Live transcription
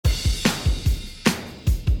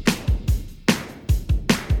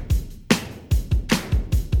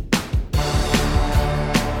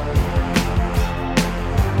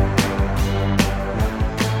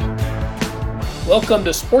Welcome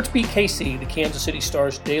to Sports Beat KC, the Kansas City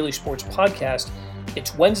Star's daily sports podcast.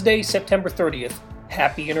 It's Wednesday, September 30th.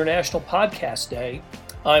 Happy International Podcast Day.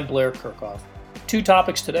 I'm Blair Kirchhoff. Two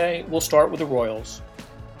topics today. We'll start with the Royals.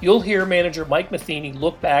 You'll hear manager Mike Matheny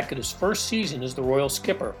look back at his first season as the Royals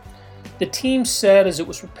skipper. The team said as it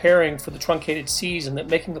was preparing for the truncated season that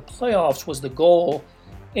making the playoffs was the goal,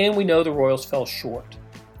 and we know the Royals fell short.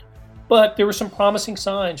 But there were some promising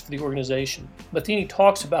signs for the organization. Matheny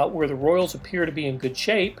talks about where the Royals appear to be in good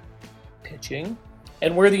shape, pitching,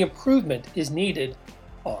 and where the improvement is needed,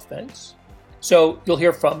 offense. So you'll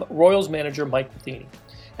hear from Royals manager Mike Matheny.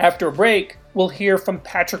 After a break, we'll hear from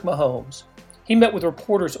Patrick Mahomes. He met with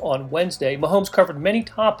reporters on Wednesday. Mahomes covered many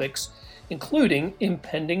topics, including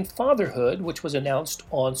impending fatherhood, which was announced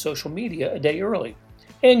on social media a day early.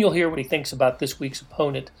 And you'll hear what he thinks about this week's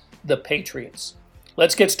opponent, the Patriots.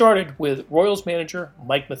 Let's get started with Royals manager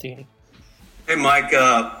Mike Matheny. Hey, Mike,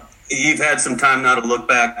 you've had some time now to look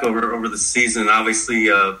back over the season. Obviously,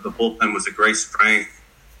 the bullpen was a great strength.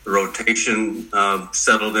 The rotation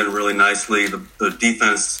settled in really nicely. The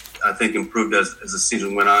defense, I think, improved as the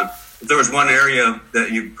season went on. If there was one area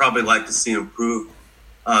that you'd probably like to see improve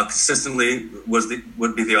consistently,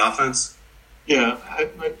 would be the offense? Yeah, I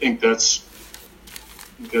think that's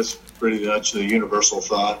pretty much the universal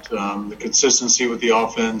thought. The consistency with the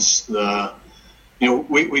offense.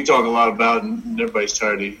 We talk a lot about, and everybody's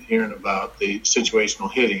tired of hearing about the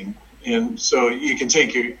situational hitting. And so you can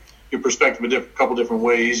take your perspective a couple different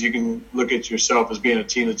ways. You can look at yourself as being a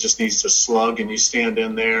team that just needs to slug, and you stand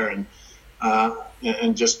in there and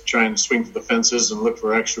just try and swing for the fences and look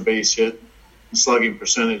for extra base hit and slugging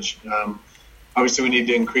percentage. Obviously, we need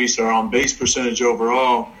to increase our on-base percentage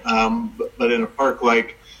overall, but in a park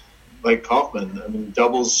like Kauffman, I mean,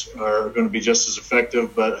 doubles are going to be just as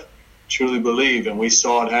effective, but I truly believe, and we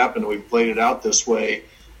saw it happen, we've played it out this way,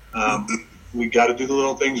 we got to do the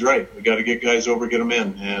little things right. We got to get guys over, get them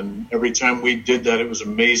in. And every time we did that, it was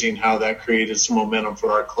amazing how that created some momentum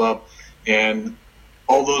for our club. And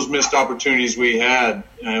all those missed opportunities we had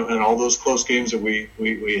and all those close games that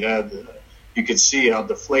we had, you could see how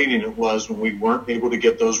deflating it was when we weren't able to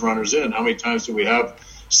get those runners in. How many times did we have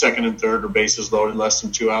second and third or bases loaded, less than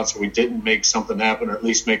 2 outs, so we didn't make something happen or at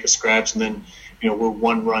least make a scratch, and then we're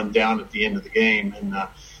one run down at the end of the game. And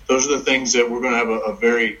those are the things that we're going to have a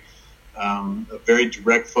very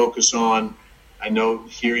direct focus on. I know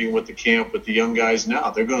hearing with the camp, with the young guys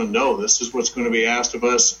now, they're going to know this is what's going to be asked of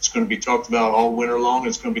us. It's going to be talked about all winter long.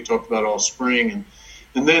 It's going to be talked about all spring.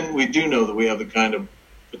 And then we do know that we have the kind of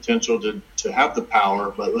potential to have the power,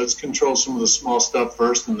 but let's control some of the small stuff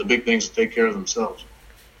first, and the big things will take care of themselves.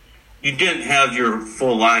 You didn't have your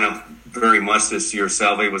full lineup very much this year.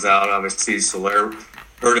 Salve was out, obviously. Soler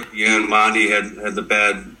hurt at the end. Mondi had the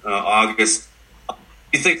bad August. Do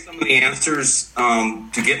you think some of the answers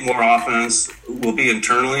to get more offense will be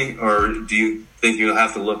internally, or do you think you'll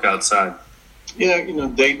have to look outside? Yeah,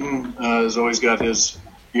 Dayton has always got his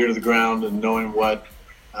ear to the ground and knowing what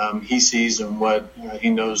he sees and what he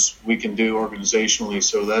knows we can do organizationally.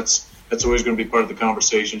 So that's always going to be part of the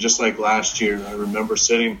conversation. Just like last year, I remember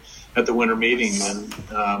sitting at the winter meeting, and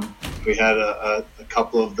we had a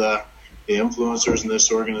couple of the influencers in this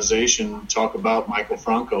organization talk about Michael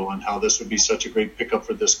Franco and how this would be such a great pickup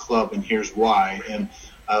for this club, and here's why. And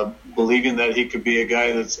believing that he could be a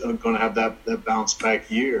guy that's going to have that bounce back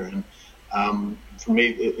year. And for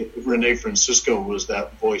me, Rene Francisco was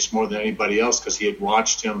that voice more than anybody else because he had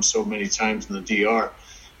watched him so many times in the DR.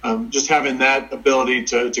 Just having that ability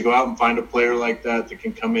to go out and find a player like that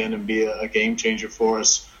can come in and be a game changer for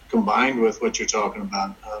us, combined with what you're talking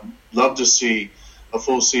about. Love to see a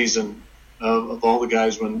full season of all the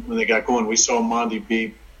guys when they got going. We saw Mondi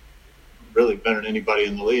be really better than anybody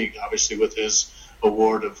in the league, obviously with his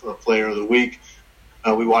award of Player of the Week.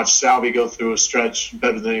 We watched Salvi go through a stretch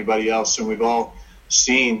better than anybody else, and we've all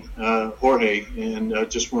seen Jorge and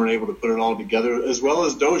just weren't able to put it all together, as well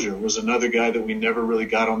as Dozier was another guy that we never really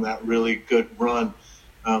got on that really good run.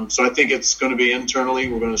 So I think it's going to be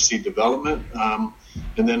internally. We're going to see development,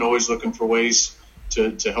 and then always looking for ways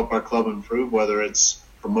to help our club improve, whether it's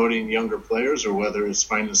promoting younger players or whether it's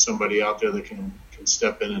finding somebody out there that can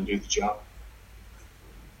step in and do the job.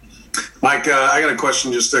 Mike, I got a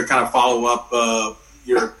question just to kind of follow up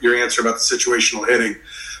your answer about the situational hitting.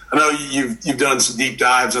 I know you've done some deep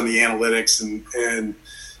dives on the analytics and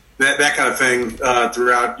that kind of thing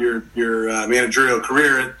throughout your managerial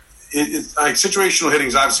career. It's like situational hitting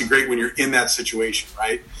is obviously great when you're in that situation,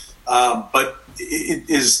 right? But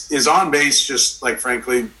is on base just like,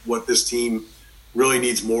 frankly, what this team really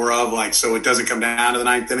needs more of? Like, so it doesn't come down to the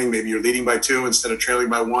ninth inning. Maybe you're leading by 2 instead of trailing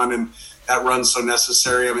by 1, and that run's so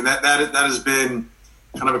necessary. I mean, that has been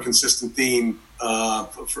kind of a consistent theme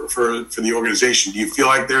for the organization. Do you feel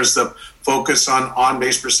like there's the focus on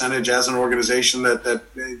base percentage as an organization that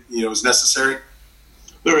is necessary?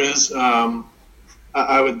 There is.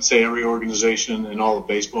 I would say every organization in all of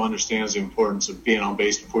baseball understands the importance of being on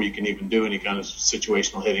base before you can even do any kind of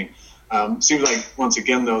situational hitting. Seems like, once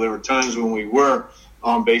again, though, there were times when we were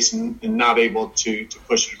on base and not able to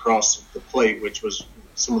push it across the plate, which was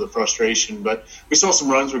some of the frustration. But we saw some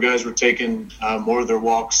runs where guys were taking more of their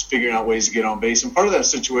walks, figuring out ways to get on base. And part of that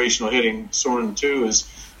situational hitting, Soren, too, is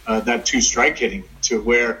that two-strike hitting, to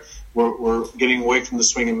where we're getting away from the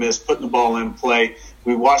swing and miss, putting the ball in play.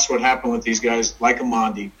 We watched what happened with these guys like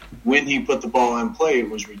Amandi. When he put the ball in play, it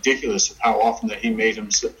was ridiculous of how often that he made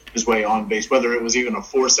his way on base, whether it was even a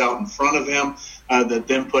force out in front of him that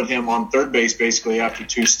then put him on third base basically after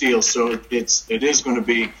two steals. So it is going to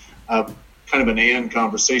be kind of an and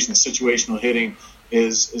conversation. Situational hitting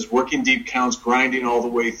is working deep counts, grinding all the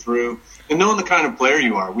way through, and knowing the kind of player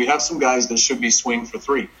you are. We have some guys that should be swing for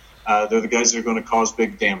three. They're the guys that are going to cause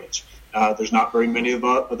big damage. There's not very many of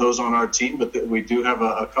those on our team, but we do have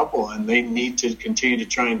a couple, and they need to continue to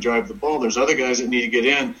try and drive the ball. There's other guys that need to get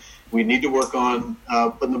in. We need to work on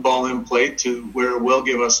putting the ball in play to where it will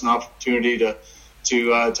give us an opportunity to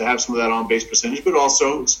have some of that on-base percentage, but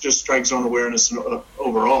also it's just strike zone awareness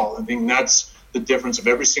overall. I think that's the difference of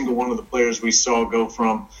every single one of the players we saw go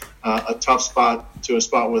from a tough spot to a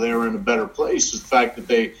spot where they were in a better place, is the fact that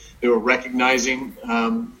they were recognizing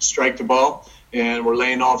strike to ball, and we're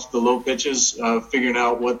laying off the low pitches, figuring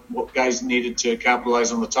out what guys needed to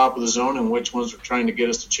capitalize on the top of the zone and which ones were trying to get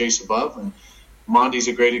us to chase above. And Mondi's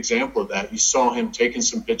a great example of that. You saw him taking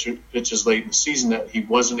some pitches late in the season that he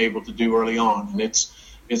wasn't able to do early on, and it's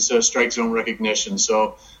a strike zone recognition.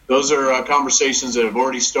 So those are conversations that have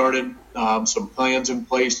already started, some plans in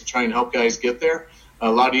place to try and help guys get there. A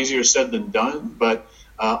lot easier said than done, but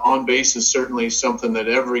on base is certainly something that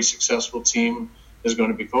every successful team is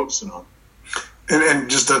going to be focusing on. And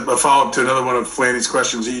just a follow-up to another one of Flanny's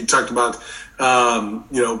questions, you talked about,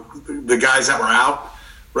 the guys that were out,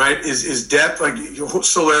 right? Is depth, like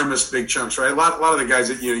Soler missed big chunks, right? A lot of the guys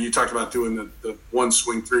that, you talked about doing the one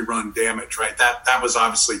swing, 3-run damage, right? That was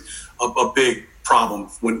obviously a big problem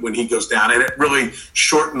when he goes down, and it really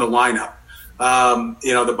shortened the lineup.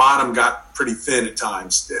 The bottom got pretty thin at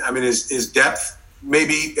times. I mean, is depth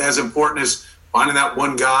maybe as important as finding that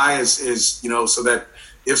one guy is so that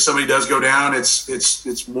if somebody does go down,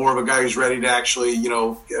 it's more of a guy who's ready to actually,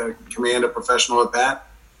 command a professional at bat?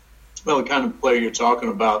 Well, the kind of player you're talking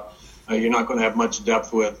about, you're not going to have much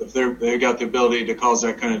depth with. If they've got the ability to cause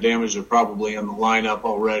that kind of damage, they're probably in the lineup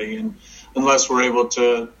already. And unless we're able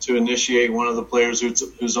to initiate one of the players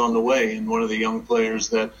who's on the way, and one of the young players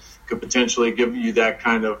that could potentially give you that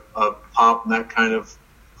kind of pop and that kind of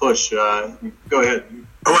push. Go ahead.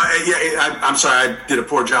 I'm sorry, I did a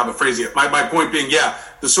poor job of phrasing it. My point being,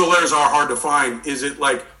 the Solers are hard to find. Is it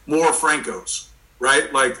like more Francos,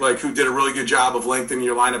 right? Like who did a really good job of lengthening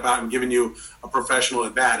your lineup out and giving you a professional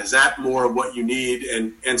at bat? Is that more of what you need,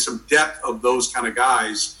 and some depth of those kind of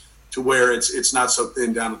guys to where it's not so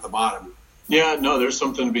thin down at the bottom? Yeah, no, there's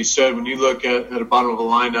something to be said when you look at the bottom of a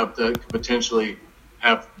lineup that could potentially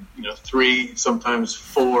have 3, sometimes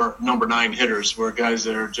 4 number 9 hitters, where guys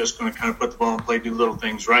that are just going to kind of put the ball in play, do little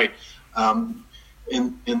things right.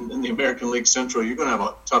 In the American League Central, you're going to have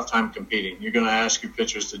a tough time competing. You're going to ask your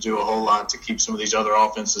pitchers to do a whole lot to keep some of these other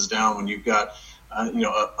offenses down when you've got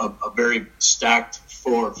a very stacked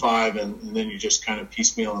 4 or 5, and then you just kind of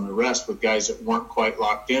piecemeal on the rest with guys that weren't quite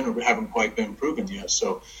locked in or haven't quite been proven yet.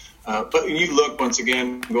 So, but when you look, once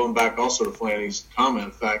again, going back also to Flanny's comment,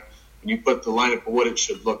 in fact, when you put the lineup of what it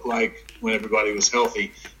should look like when everybody was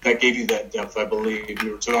healthy, that gave you that depth, I believe.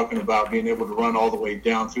 You were talking about being able to run all the way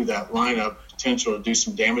down through that lineup, potential to do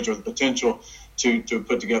some damage, or the potential to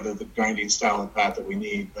put together the grinding style and path that we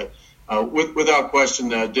need. But without question,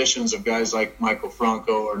 the additions of guys like Michael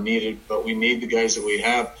Franco are needed, but we need the guys that we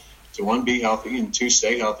have to, 1, be healthy, and 2,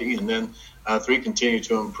 stay healthy, and then 3, continue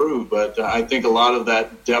to improve. But I think a lot of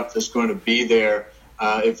that depth is going to be there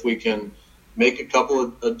if we can make a couple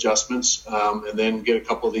of adjustments and then get a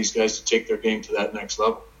couple of these guys to take their game to that next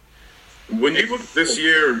level. When you look this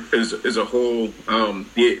year as a whole,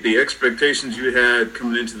 the expectations you had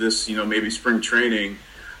coming into this, maybe spring training,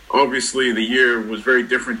 obviously the year was very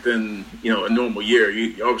different than, a normal year.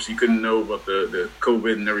 You obviously couldn't know about the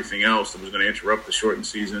COVID and everything else that was going to interrupt the shortened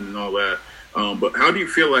season and all that. But how do you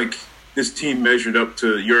feel like this team measured up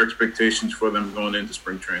to your expectations for them going into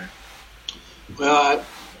spring training? Well,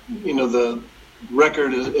 the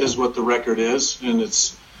record is what the record is, and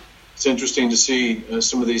it's it's interesting to see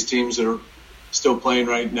some of these teams that are still playing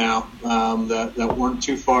right now that weren't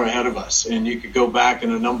too far ahead of us. And you could go back in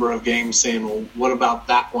a number of games saying, well, what about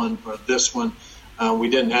that one or this one? We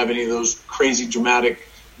didn't have any of those crazy dramatic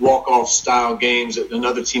walk-off style games that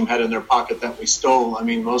another team had in their pocket that we stole. I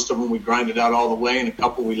mean, most of them we grinded out all the way, and a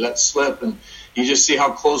couple we let slip. And you just see how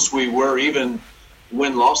close we were, even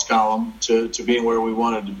win-loss column, to being where we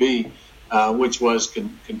wanted to be, which was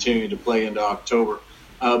continuing to play into October.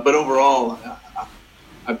 But overall,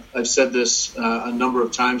 I've said this a number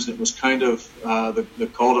of times, and it was kind of the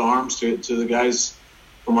call to arms to the guys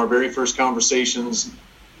from our very first conversations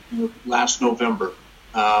last November.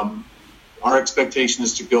 Our expectation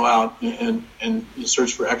is to go out and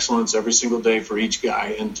search for excellence every single day for each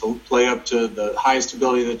guy and to play up to the highest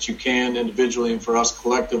ability that you can individually and for us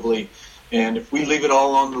collectively. And if we leave it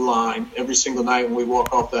all on the line every single night when we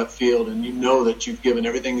walk off that field and you know that you've given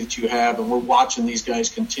everything that you have and we're watching these guys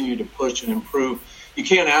continue to push and improve, you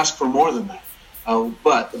can't ask for more than that.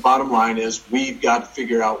 But the bottom line is we've got to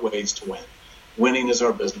figure out ways to win. Winning is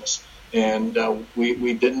our business. And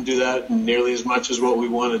we didn't do that nearly as much as what we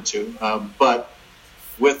wanted to. But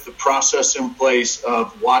with the process in place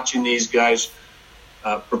of watching these guys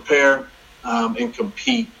prepare and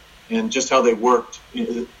compete and just how they worked,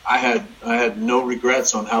 I had no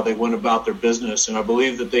regrets on how they went about their business. And I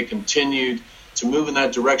believe that they continued to move in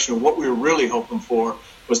that direction. What we were really hoping for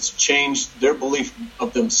was to change their belief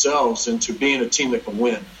of themselves into being a team that can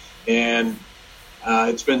win. And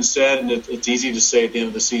it's been said, and it's easy to say at the end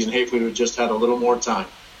of the season, hey, if we would have just had a little more time.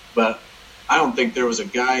 But I don't think there was a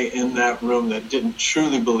guy in that room that didn't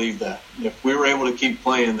truly believe that. If we were able to keep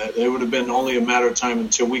playing, that it would have been only a matter of time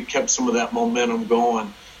until we kept some of that momentum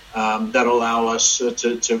going that allow us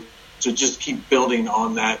to just keep building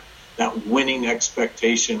on that winning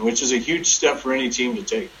expectation, which is a huge step for any team to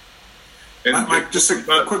take. And Mike, just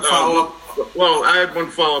a quick follow-up. Well, I had one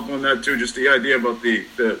follow-up on that, too, just the idea about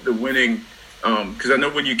the winning. Because I know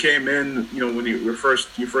when you came in, when your first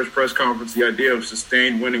press conference, the idea of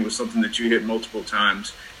sustained winning was something that you hit multiple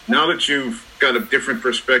times. Now that you've got a different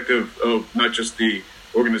perspective of not just the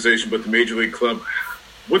organization but the Major League club,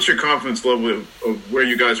 what's your confidence level of where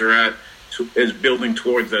you guys are at as building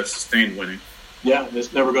towards that sustained winning? Yeah,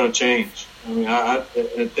 it's never going to change. I mean, I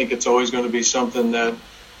think it's always going to be something that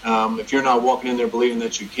if you're not walking in there believing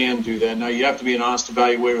that you can do that. Now, you have to be an honest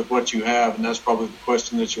evaluator with what you have, and that's probably the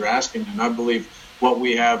question that you're asking. And I believe what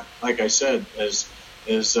we have, like I said, is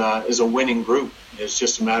a winning group. It's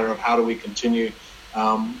just a matter of how do we continue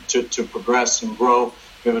to progress and grow.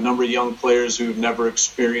 We have a number of young players who've never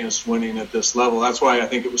experienced winning at this level. That's why I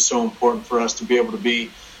think it was so important for us to be able to be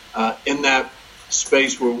in that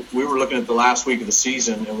space where we were looking at the last week of the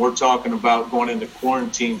season and we're talking about going into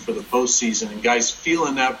quarantine for the postseason, and guys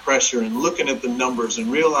feeling that pressure and looking at the numbers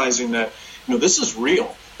and realizing that, this is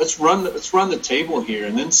real. Let's run the table here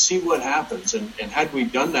and then see what happens. And had we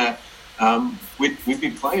done that, we'd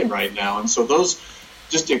be playing right now. And so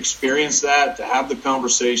just to experience that, to have the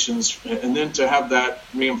conversations, and then to have that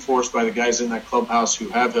reinforced by the guys in that clubhouse who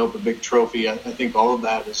have held the big trophy, I think all of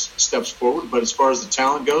that is steps forward. But as far as the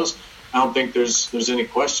talent goes, I don't think there's any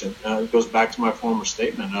question. It goes back to my former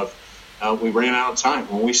statement of we ran out of time.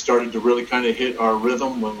 When we started to really kind of hit our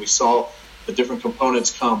rhythm, when we saw the different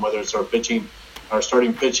components come, whether it's our pitching, our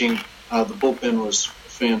starting pitching, the bullpen was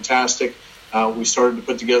fantastic. We started to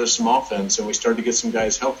put together some offense, and we started to get some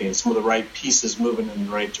guys healthy and some of the right pieces moving in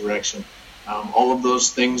the right direction. All of those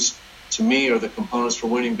things, to me, are the components for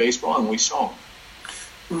winning baseball, and we saw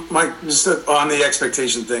them. Mike, just on the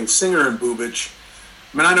expectation thing, Singer and Bubic,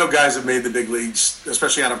 I mean, I know guys have made the big leagues,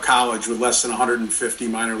 especially out of college, with less than 150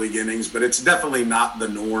 minor league innings, but it's definitely not the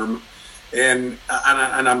norm. And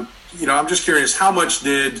I'm just curious, how much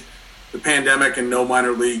did the pandemic and no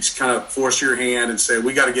minor leagues kind of force your hand and say,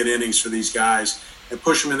 we got to get innings for these guys and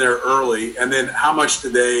push them in there early? And then how much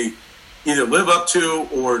did they either live up to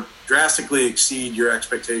or drastically exceed your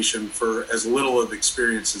expectation for as little of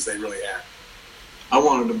experience as they really had? I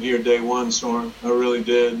wanted them here day one, Soren. I really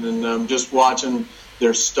did. And just watching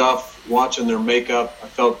their stuff, watching their makeup, I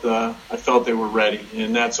felt they were ready.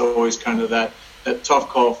 And that's always kind of that tough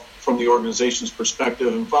call from the organization's perspective.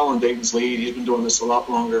 And following Dayton's lead, he's been doing this a lot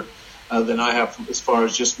longer than I have as far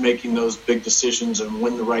as just making those big decisions and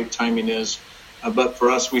when the right timing is. But for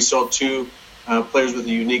us, we saw two players with a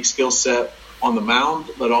unique skill set on the mound,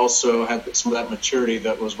 but also had some of that maturity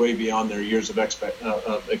that was way beyond their years of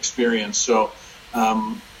experience. So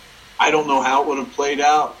I don't know how it would have played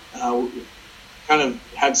out. Kind of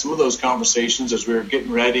had some of those conversations as we were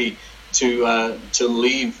getting ready to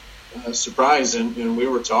leave Surprise, and we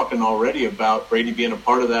were talking already about Brady being a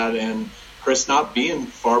part of that, and Chris not being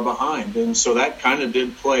far behind. And so that kind of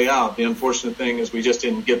did play out. The unfortunate thing is we just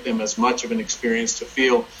didn't get them as much of an experience to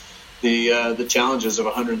feel the challenges of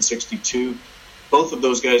 162. Both of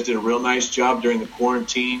those guys did a real nice job during the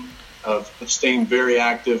quarantine of staying very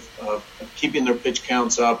active, of keeping their pitch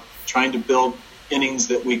counts up, trying to build innings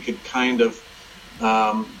that we could kind of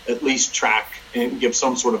at least track and give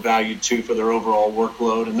some sort of value to for their overall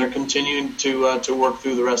workload. And they're continuing to work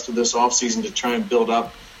through the rest of this offseason to try and build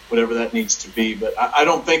up whatever that needs to be. But I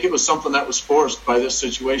don't think it was something that was forced by this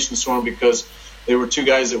situation, Storm, because they were two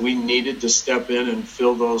guys that we needed to step in and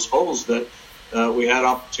fill those holes that we had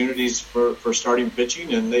opportunities for starting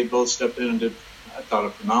pitching, and they both stepped in and did, I thought, a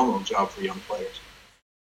phenomenal job for young players.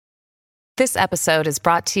 This episode is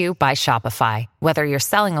brought to you by Shopify. Whether you're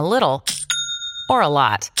selling a little or a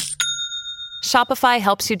lot, Shopify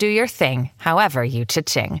helps you do your thing, however you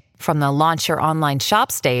cha-ching. From the launch your online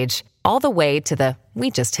shop stage, all the way to the we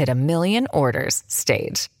just hit 1 million orders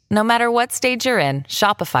stage. No matter what stage you're in,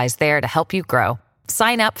 Shopify's there to help you grow.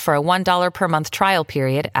 Sign up for a $1 per month trial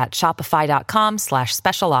period at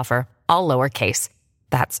shopify.com/special offer, all lowercase.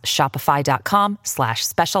 That's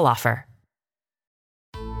shopify.com/special offer.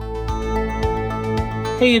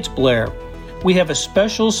 Hey, it's Blair. We have a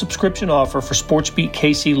special subscription offer for SportsBeat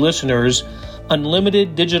KC listeners,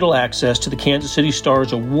 unlimited digital access to the Kansas City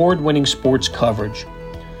Stars award-winning sports coverage.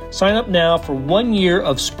 Sign up now for 1 year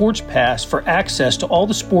of Sports Pass for access to all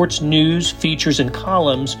the sports news, features, and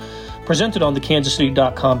columns presented on the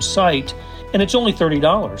kansascity.com site, and it's only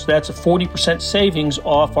 $30. That's a 40% savings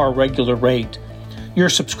off our regular rate. Your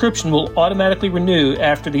subscription will automatically renew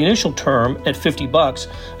after the initial term at $50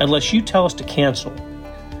 unless you tell us to cancel.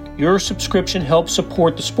 Your subscription helps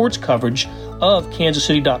support the sports coverage of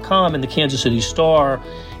kansascity.com and the Kansas City Star,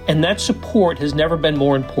 and that support has never been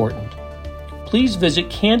more important. Please visit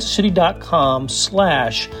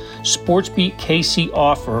kansascity.com/SportsBeatKC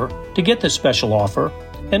offer to get this special offer.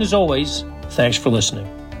 And as always, thanks for listening.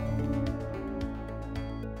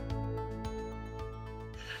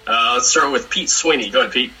 Let's start with Pete Sweeney. Go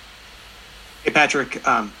ahead, Pete. Hey, Patrick.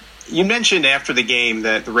 You mentioned after the game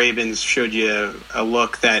that the Ravens showed you a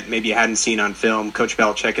look that maybe you hadn't seen on film. Coach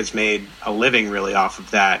Belichick has made a living really off of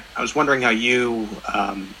that. I was wondering how you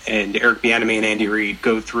and Eric Bieniemy and Andy Reid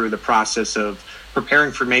go through the process of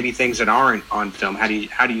preparing for maybe things that aren't on film. How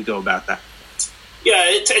do you go about that? Yeah,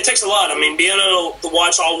 it takes a lot. I mean, being able to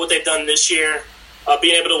watch all what they've done this year,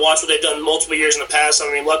 being able to watch what they've done multiple years in the past. I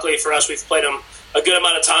mean, luckily for us, we've played them a good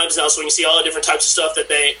amount of times now, so we can see all the different types of stuff that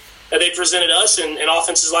they presented us and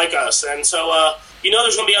offenses like us. And so,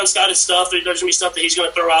 there's going to be unscouted stuff. There's going to be stuff that he's going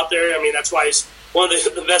to throw out there. I mean, that's why he's one of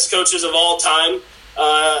the best coaches of all time.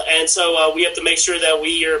 And so we have to make sure that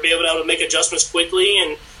we are able to make adjustments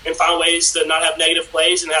quickly and find ways to not have negative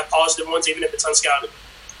plays and have positive ones, even if it's unscouted.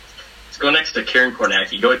 Let's go next to Karen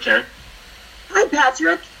Kornacki. Go ahead, Karen. Hi,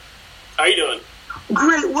 Patrick. How are you doing?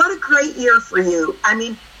 Great. What a great year for you. I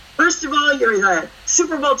mean, first of all, you're the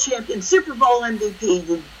Super Bowl champion, Super Bowl MVP.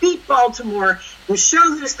 You beat Baltimore. You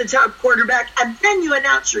showed who's the top quarterback, and then you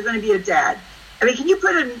announce you're going to be a dad. I mean, can you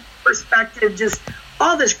put in perspective just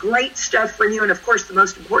all this great stuff for you, and, of course, the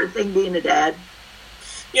most important thing being a dad?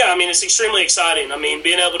 Yeah, I mean, it's extremely exciting. I mean,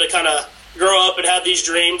 being able to kind of grow up and have these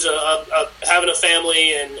dreams of having a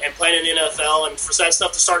family and playing in the NFL, and for that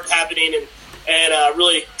stuff to start happening and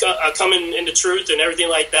really coming into truth and everything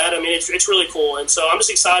like that. I mean, it's really cool. And so I'm just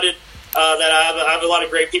excited that I have a lot of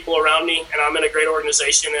great people around me, and I'm in a great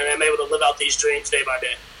organization, and I'm able to live out these dreams day by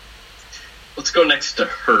day. Let's go next to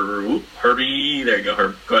Herbie. There you go,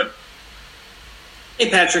 Herb. Go ahead. Hey,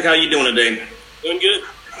 Patrick, how you doing today? Doing good.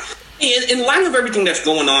 Hey, in light of everything that's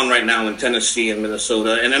going on right now in Tennessee and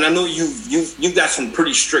Minnesota, and I know you've got some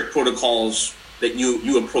pretty strict protocols that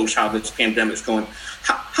you approach how this pandemic's going.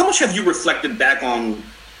 How much have you reflected back on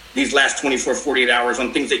these last 24, 48 hours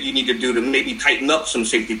on things that you need to do to maybe tighten up some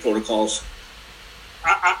safety protocols?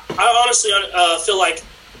 I honestly feel like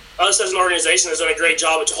us as an organization has done a great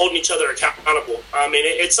job of holding each other accountable. I mean,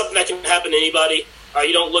 it's something that can happen to anybody.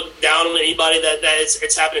 You don't look down on anybody that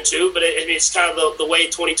it's happening to, but it's kind of the way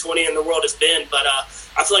 2020 and the world has been. But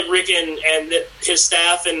I feel like Rick and his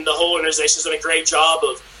staff and the whole organization has done a great job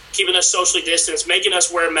of keeping us socially distanced, making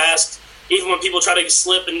us wear masks, even when people try to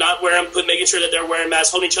slip and not wear them, but making sure that they're wearing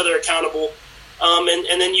masks, holding each other accountable,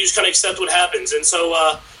 and then you just kind of accept what happens. And so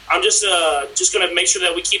I'm just going to make sure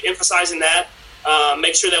that we keep emphasizing that,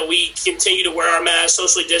 make sure that we continue to wear our masks,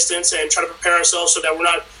 socially distance, and try to prepare ourselves so that we're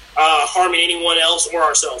not harming anyone else or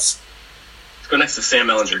ourselves. Let's go next to Sam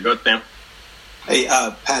Ellinger. Go ahead, Sam. Hey,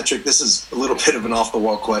 Patrick, this is a little bit of an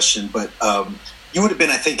off-the-wall question, but you would have been,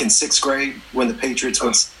 I think, in sixth grade when the Patriots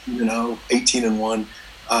went 18-1.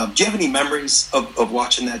 Do you have any memories of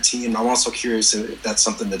watching that team? I'm also curious if that's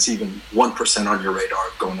something that's even 1% on your radar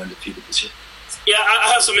going undefeated this year. Yeah,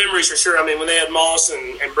 I have some memories for sure. I mean, when they had Moss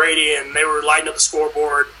and Brady and they were lighting up the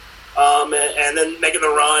scoreboard and then making the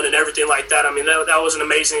run and everything like that. I mean, that was an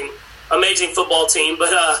amazing football team.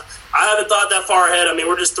 But I haven't thought that far ahead. I mean,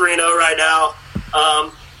 we're just 3-0 right now.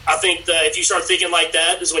 I think that if you start thinking like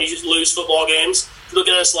that is when you just lose football games. Look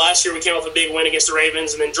at us last year. We came off a big win against the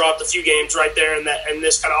Ravens and then dropped a few games right there in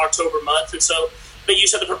this kind of October month. And so I think you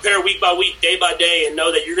just have to prepare week by week, day by day, and know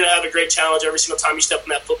that you're going to have a great challenge every single time you step on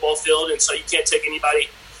that football field. And so you can't take anybody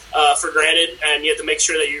for granted, and you have to make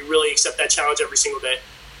sure that you really accept that challenge every single day.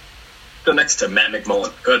 Go next to Matt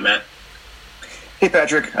McMullen. Go ahead, Matt. Hey,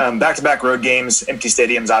 Patrick. Back-to-back road games, empty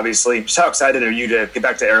stadiums, obviously. Just how excited are you to get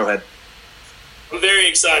back to Arrowhead? I'm very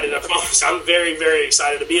excited. I promise. I'm very, very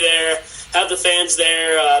excited to be there, have the fans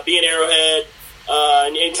there, be in Arrowhead,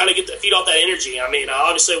 and kind of feed off that energy. I mean,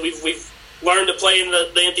 obviously we've learned to play in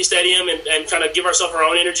the empty stadium and kind of give ourselves our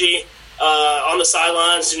own energy on the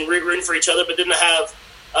sidelines and rooting for each other, but then to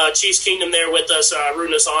have Chiefs Kingdom there with us,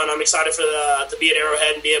 rooting us on. I'm excited to be at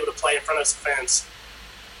Arrowhead and be able to play in front of some fans.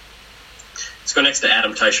 Let's go next to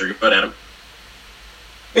Adam Teicher. Go ahead, Adam.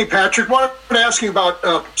 Hey, Patrick, wanted to ask you about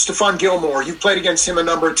Stephon Gilmore. You've played against him a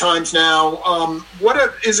number of times now.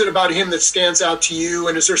 What is it about him that stands out to you?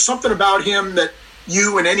 And is there something about him that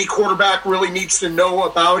you and any quarterback really needs to know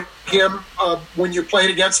about him when you're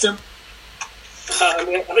playing against him? I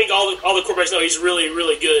think all the quarterbacks know he's really,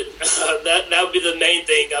 really good. That would be the main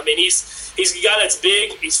thing. I mean, he's a guy that's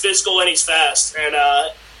big, he's physical, and he's fast. And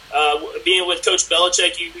being with Coach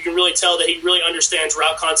Belichick, you can really tell that he really understands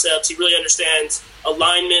route concepts. He really understands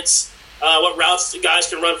alignments, what routes the guys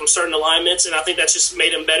can run from certain alignments, and I think that's just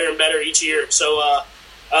made him better and better each year. So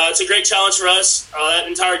it's a great challenge for us. That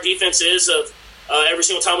entire defense is of every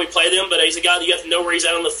single time we play them, but he's a guy that you have to know where he's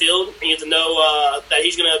at on the field, and you have to know that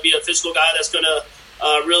he's going to be a physical guy that's going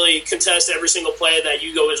to really contest every single play that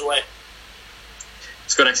you go his way.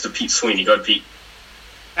 Let's go next to Pete Sweeney. Go ahead, Pete.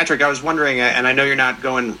 Patrick, I was wondering, and I know you're not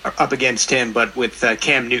going up against him, but with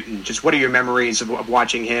Cam Newton, just what are your memories of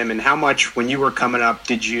watching him, and how much, when you were coming up,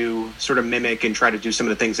 did you sort of mimic and try to do some of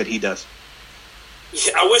the things that he does?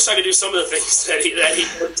 Yeah, I wish I could do some of the things that he does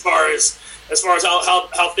as far as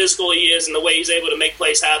how physical he is and the way he's able to make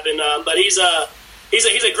plays happen. But he's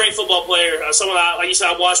a great football player. Someone, like you said,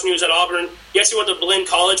 I watched when he was at Auburn. He actually went to Blinn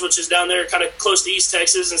College, which is down there kind of close to East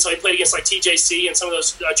Texas, and so he played against like TJC and some of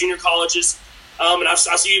those junior colleges. And I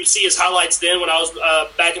see his highlights then when I was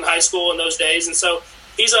back in high school in those days. And so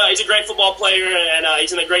he's a great football player, and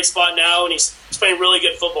he's in a great spot now, and he's playing really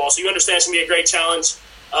good football. So you understand it's going to be a great challenge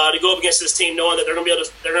to go up against this team, knowing that they're going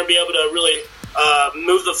to be able to really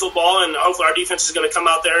move the football, and hopefully our defense is going to come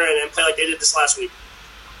out there and play like they did this last week.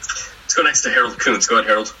 Let's go next to Harold Kuntz. Go ahead,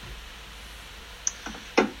 Harold.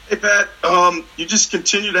 Hey, Pat. You just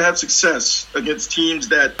continue to have success against teams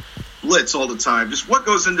that blitz all the time. Just what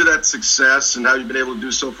goes into that success and how you've been able to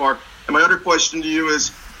do so far? And my other question to you is,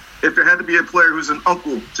 if there had to be a player who's an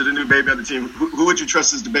uncle to the new baby on the team, who would you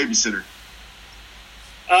trust as the babysitter?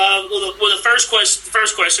 Well, the first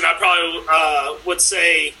question, I probably would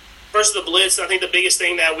say first the blitz. I think the biggest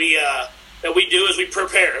thing that we do is we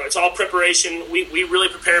prepare. It's all preparation. We really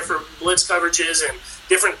prepare for blitz coverages and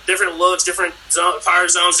different looks, different fire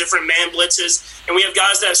zones, different man blitzes, and we have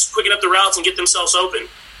guys that quicken up the routes and get themselves open.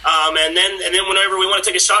 And then whenever we want to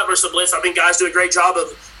take a shot versus the blitz, I think guys do a great job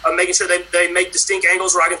of making sure they make distinct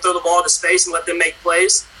angles where I can throw the ball into space and let them make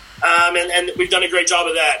plays. And we've done a great job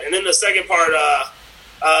of that. And then the second part,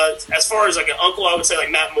 as far as like an uncle, I would say like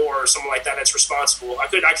Matt Moore or someone like that that's responsible. I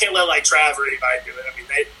can't let like Trav or anybody do it. I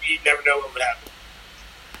mean, you never know what would happen.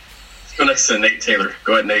 Let's go next to Nate Taylor.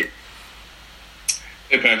 Go ahead, Nate.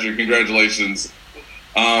 Hey, Patrick. Congratulations.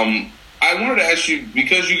 I wanted to ask you,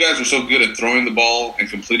 because you guys are so good at throwing the ball and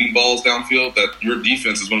completing balls downfield, that your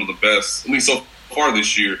defense is one of the best, at least so far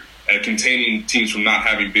this year, at containing teams from not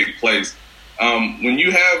having big plays. When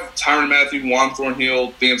you have Tyrann Mathieu, Juan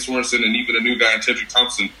Thornhill, Dan Sorensen, and even a new guy in Tedrick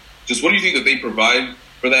Thompson, just what do you think that they provide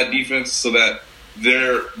for that defense so that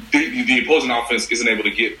the opposing offense isn't able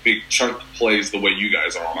to get big chunk plays the way you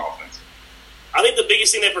guys are on offense? I think the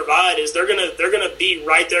biggest thing they provide is they're gonna be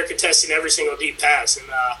right there contesting every single deep pass, and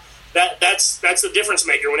that's the difference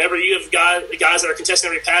maker. Whenever you have guys that are contesting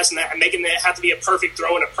every pass and making it have to be a perfect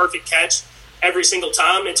throw and a perfect catch every single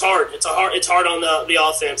time, it's hard. It's hard on the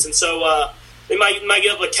offense, and so they might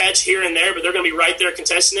give up a catch here and there, but they're going to be right there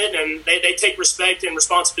contesting it, and they take respect and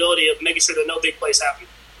responsibility of making sure that no big plays happen.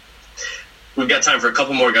 We've got time for a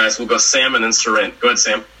couple more guys. We'll go Sam and then Sarent. Go ahead,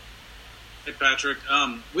 Sam. Hey, Patrick.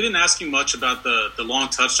 We didn't ask you much about the long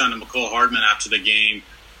touchdown to McCole Hardman after the game.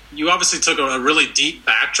 you obviously took a really deep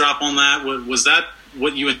backdrop on that. Was that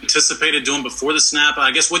what you anticipated doing before the snap?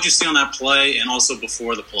 I guess what did you see on that play and also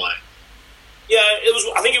before the play? Yeah,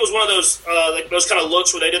 I think it was one of those kind of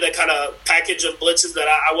looks where they did that kind of package of blitzes that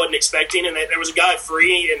I wasn't expecting, and there was a guy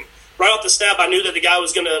free, and right off the snap, I knew that the guy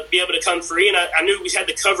was going to be able to come free, and I knew we had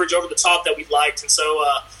the coverage over the top that we liked, and so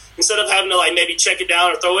instead of having to maybe check it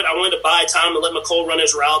down or throw it, I wanted to buy time to let McCole run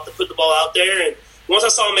his route, to put the ball out there, and once I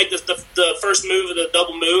saw him make the first move of the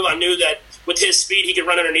double move, I knew that with his speed he could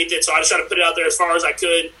run underneath it, so I just tried to put it out there as far as I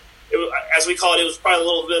could. As we call it, it was probably a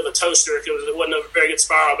little bit of a toaster because it wasn't a very good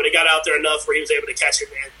spiral, but it got out there enough where he was able to catch it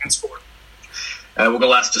and score. We'll go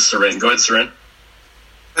last to Seren. Go ahead, Seren.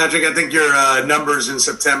 Patrick, I think your numbers in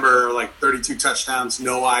September are like 32 touchdowns,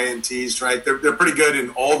 no INTs, right? They're pretty good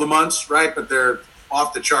in all the months, right? But they're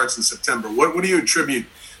off the charts in September. What do you attribute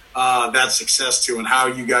that success to, and how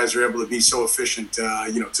you guys are able to be so efficient,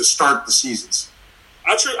 to start the seasons?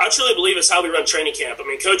 I truly believe it's how we run training camp. I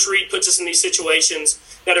mean, Coach Reed puts us in these situations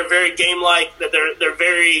that are very game-like, that they're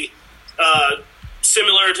very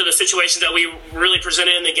similar to the situations that we really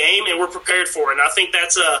presented in the game, and we're prepared for it. And I think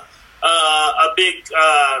that's a big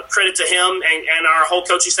credit to him and our whole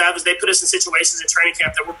coaching staff, is they put us in situations in training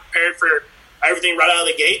camp that we're prepared for everything right out of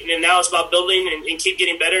the gate. And now it's about building and keep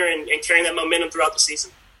getting better and carrying that momentum throughout the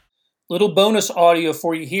season. Little bonus audio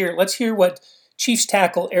for you here. Let's hear what Chiefs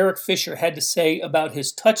tackle Eric Fisher had to say about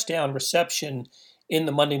his touchdown reception in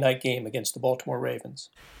the Monday night game against the Baltimore Ravens.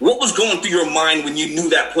 What was going through your mind when you knew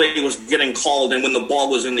that play was getting called and when the ball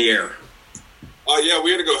was in the air? Yeah, we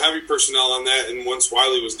had to go heavy personnel on that, and once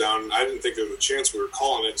Wiley was down, I didn't think there was a chance we were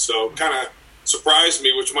calling it, so kind of surprised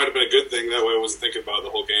me, which might have been a good thing. That way I wasn't thinking about it the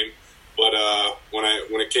whole game. But when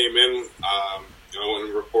it came in, I went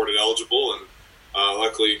and reported eligible, and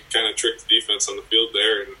luckily kind of tricked the defense on the field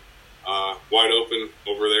there, and wide open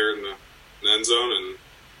over there in the end zone. And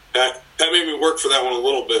Pat made me work for that one a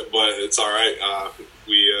little bit, but it's all right.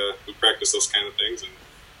 We practice those kind of things, and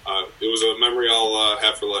it was a memory I'll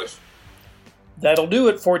have for life. That'll do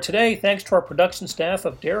it for today. Thanks to our production staff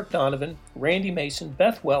of Derek Donovan, Randy Mason,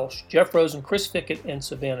 Beth Welsh, Jeff Rosen, Chris Fickett, and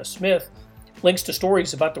Savannah Smith. Links to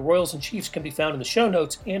stories about the Royals and Chiefs can be found in the show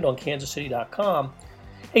notes and on kansascity.com.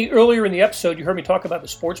 Hey, earlier in the episode, you heard me talk about the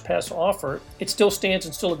Sports Pass offer. It still stands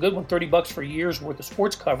and still a good one, $30 for a year's worth of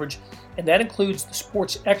sports coverage, and that includes the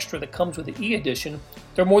Sports Extra that comes with the e-edition.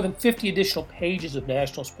 There are more than 50 additional pages of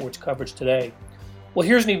national sports coverage today. Well,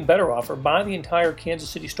 here's an even better offer. Buy the entire Kansas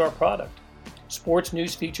City Star product. Sports,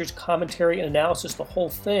 news, features, commentary, and analysis, the whole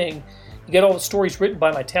thing. You get all the stories written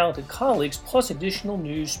by my talented colleagues, plus additional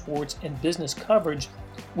news, sports, and business coverage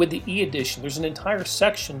with the e-edition. There's an entire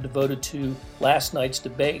section devoted to last night's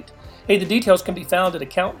debate. Hey, the details can be found at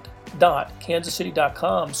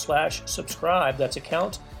account.kansascity.com/subscribe. That's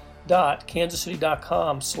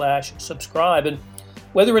account.kansascity.com/subscribe. And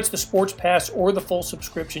whether it's the Sports Pass or the full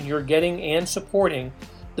subscription, you're getting and supporting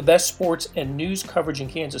the best sports and news coverage in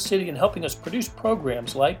Kansas City and helping us produce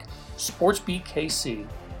programs like Sports Beat KC.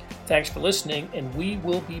 Thanks for listening, and we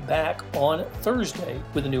will be back on Thursday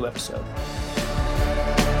with a new episode.